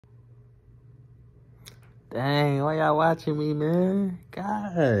Dang, why y'all watching me, man?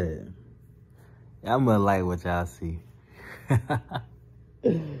 God. Y'all must like what y'all see.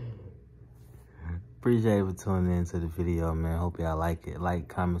 Appreciate you for tuning into the video, man. Hope y'all like it. Like,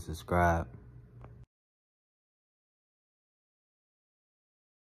 comment, subscribe.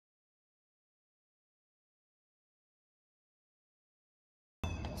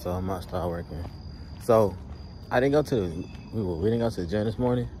 So I might start working. So I didn't go to we didn't go to the gym this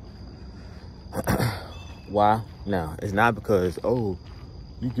morning. Why? Now, it's not because, oh,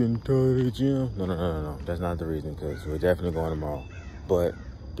 you getting tired of the gym. No. That's not the reason, because we're definitely going tomorrow. But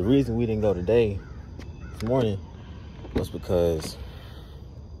the reason we didn't go today, this morning, was because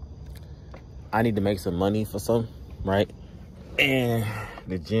I need to make some money for something, right? And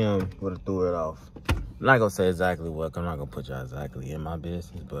the gym would have threw it off. I'm not gonna say exactly what, 'cause I'm not gonna put y'all exactly in my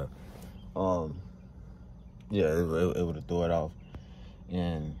business, but yeah, it would have threw it off.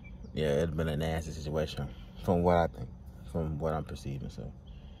 And yeah, it'd have been a nasty situation from what I think, from what I'm perceiving. So,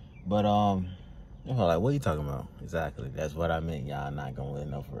 but like, what are you talking about? Exactly, that's what I meant. Y'all not gonna let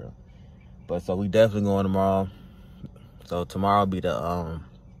know for real. But so we definitely going tomorrow. So tomorrow will be the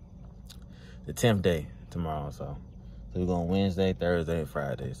 10th day tomorrow. So we're going Wednesday, Thursday, and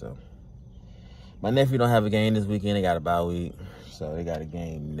Friday. So my nephew don't have a game this weekend. They got a bye week, so they got a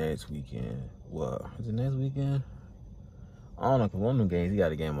game next weekend. What is it, next weekend? I don't know, because one of them games, he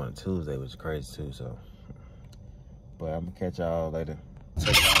got a game on a Tuesday, which is crazy too. So, but I'm gonna catch y'all later.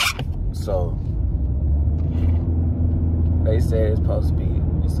 So they said it's supposed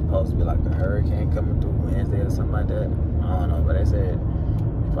to be like a hurricane coming through Wednesday or something like that. I don't know, but they said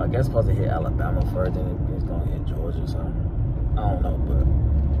I guess it's supposed to hit Alabama first, then it's gonna hit Georgia or something. I don't know,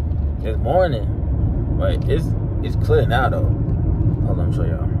 but this morning, right? It's clear now though. Hold on, let me show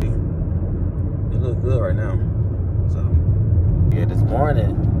y'all. It looks good right now. So yeah, this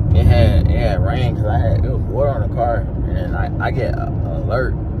morning it had rain, because it was water on the car, and I get an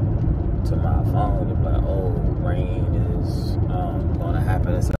alert to my phone. It's like, oh, rain is gonna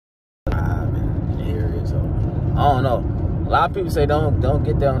happen at some time in the area. So I don't know. A lot of people say don't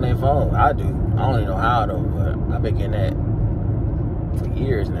get that on their phone. I do. I don't even know how though, but I've been getting that for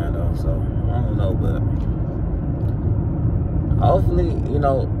years now though. So I don't know, but hopefully, you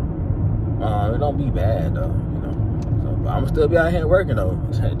know, it don't be bad though, you know. So, but I'm still be out here working though.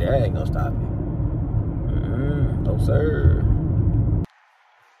 That ain't gonna stop me. No sir.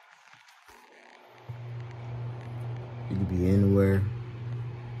 You can be anywhere,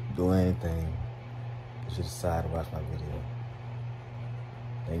 do anything. You should decide to watch my video.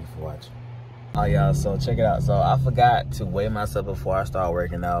 Thank you for watching. Oh y'all, so check it out. So I forgot to weigh myself before I start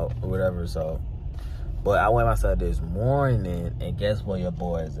working out or whatever. So, but I weighed myself this morning, and guess where your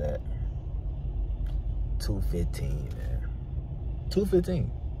boy is at? 215, man.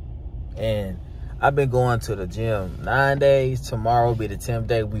 215. And I've been going to the gym 9 days. Tomorrow will be the 10th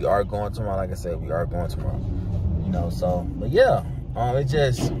day. We are going tomorrow. Like I said, we are going tomorrow. You know, so, but yeah, it's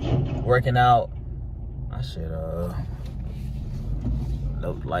just working out. I should,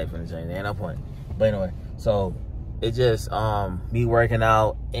 no life in the gym. Ain't no point. But anyway, so it just, me working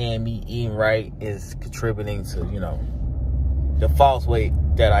out and me eating right is contributing to, you know, the false weight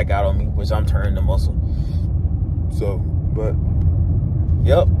that I got on me, which I'm turning to muscle. So, but,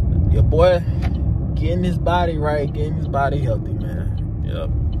 yep, your boy getting his body right, getting his body healthy, man.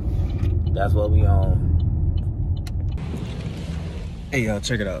 Yep, that's what we on. Hey, y'all,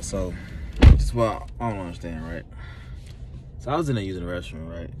 check it out. So, this is what I don't understand, right? So, I was in there using the restroom,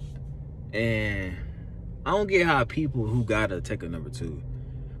 right? And I don't get how people who gotta take a number 2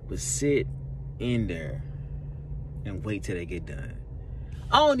 but sit in there and wait till they get done.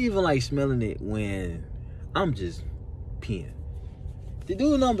 I don't even like smelling it when I'm just peeing. To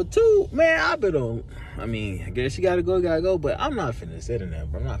do number 2, man, I mean, I guess you gotta go, but I'm not finna sit in there,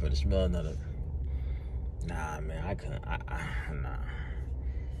 bro. I'm not finna smell another. Nah, man, I couldn't. Nah.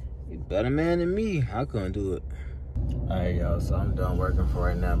 You better man than me. I couldn't do it. Alright, y'all, so I'm done working for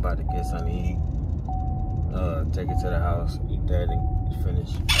right now. I'm about to get something to eat. Take it to the house, eat that, and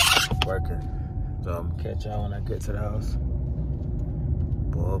finish working. So I'm gonna catch y'all when I get to the house.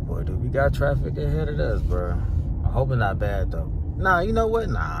 Boy, dude, we got traffic ahead of us, bro. I hope it's not bad, though. Nah, you know what?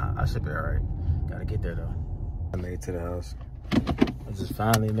 Nah, I should be alright. Gotta get there, though. I made it to the house. I just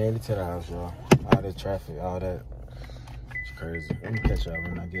finally made it to the house, y'all. All that traffic, all that. It's crazy. Let me catch y'all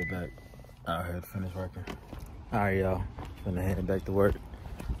when I get back out here to finish working. Alright, y'all. Finna head back to work.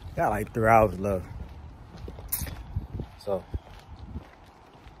 Got like 3 hours left. So,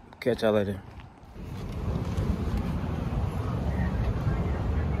 catch y'all later.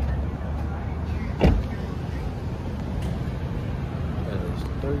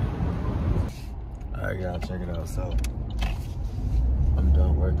 Alright, y'all, check it out. So, I'm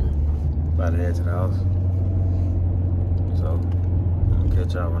done working. About to head to the house. So, I'm gonna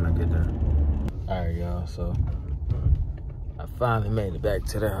catch y'all when I get there. Alright, y'all, so I finally made it back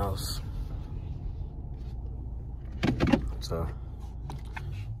to the house. So,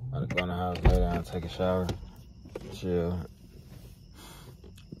 I'm gonna go in the house, lay down, take a shower, chill.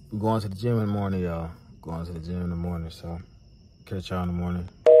 I'm going to the gym in the morning, y'all. Going to the gym in the morning, so catch y'all in the morning.